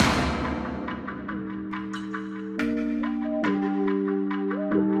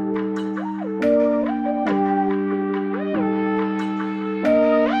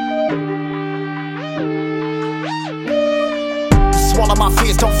my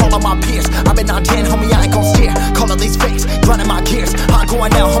fears, don't follow my peers. I've been on 10, homie, I ain't gon' steer. Call all these fakes, grinding my gears. I'm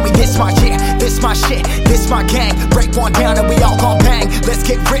going out, homie, this my year. This my shit, this my gang. Break one down and we all gon' bang. Let's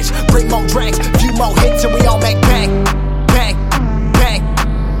get rich, bring more drinks. Few more hits and we all make bang. Bang, bang,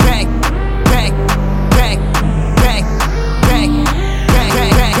 bang, bang, bang, bang, bang, bang,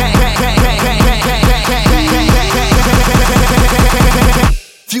 bang, bang, bang, bang, bang.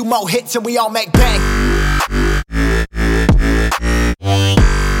 Few more hits and we all make bang.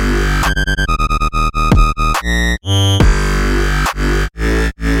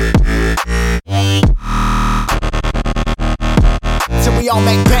 Till we all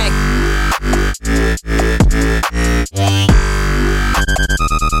make bang.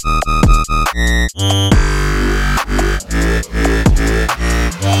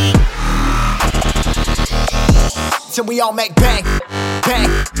 Till we all make bang, bang,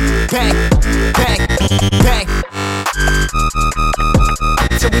 bang, bang, bang.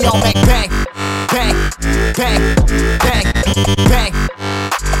 Till we all make bang, bang, bang, bang, bang.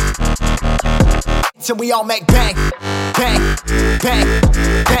 Till we all make bang, bang, bang,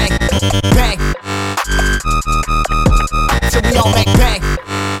 bang, bang. Till we all make bang,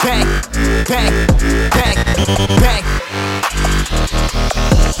 bang, bang, bang, bang.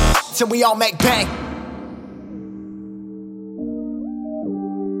 Till we all make bang.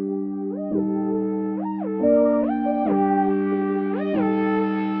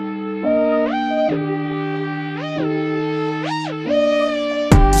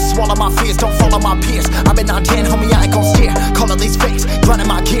 Swallow my fears, don't follow my peers. I've been on 10, homie, I ain't gon' steer. Call all these fakes, grinding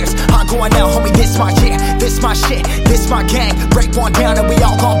my gears. I'm going out, homie, this my year. This my shit, this my gang. Break one down and we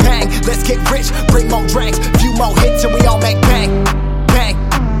all gon' bang. Let's get rich, bring more drinks. Few more hits and we all make bang. Bang,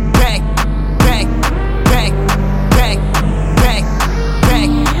 bang, bang, bang, bang, bang, bang,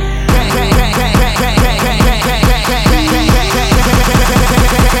 bang, bang, bang, bang,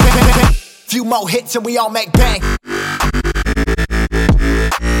 bang, bang. Few more hits and we all make bang.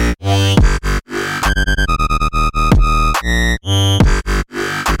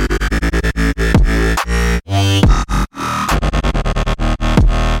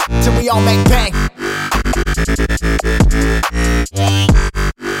 Till we all make bang.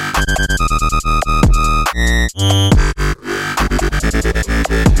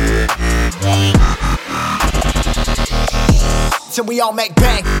 Till we all make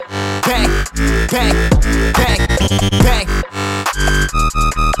bang, bang, bang, bang, bang.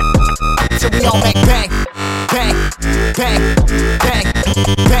 Till we all make bang, bang, bang, bang,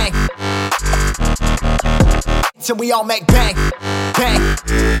 bang. Till we all make bang, bang,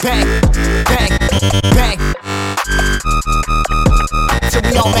 bang, bang, bang. Till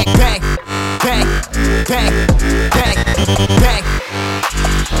we all make bang, bang, bang, bang, bang.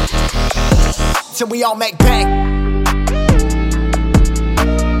 Till we all make bang.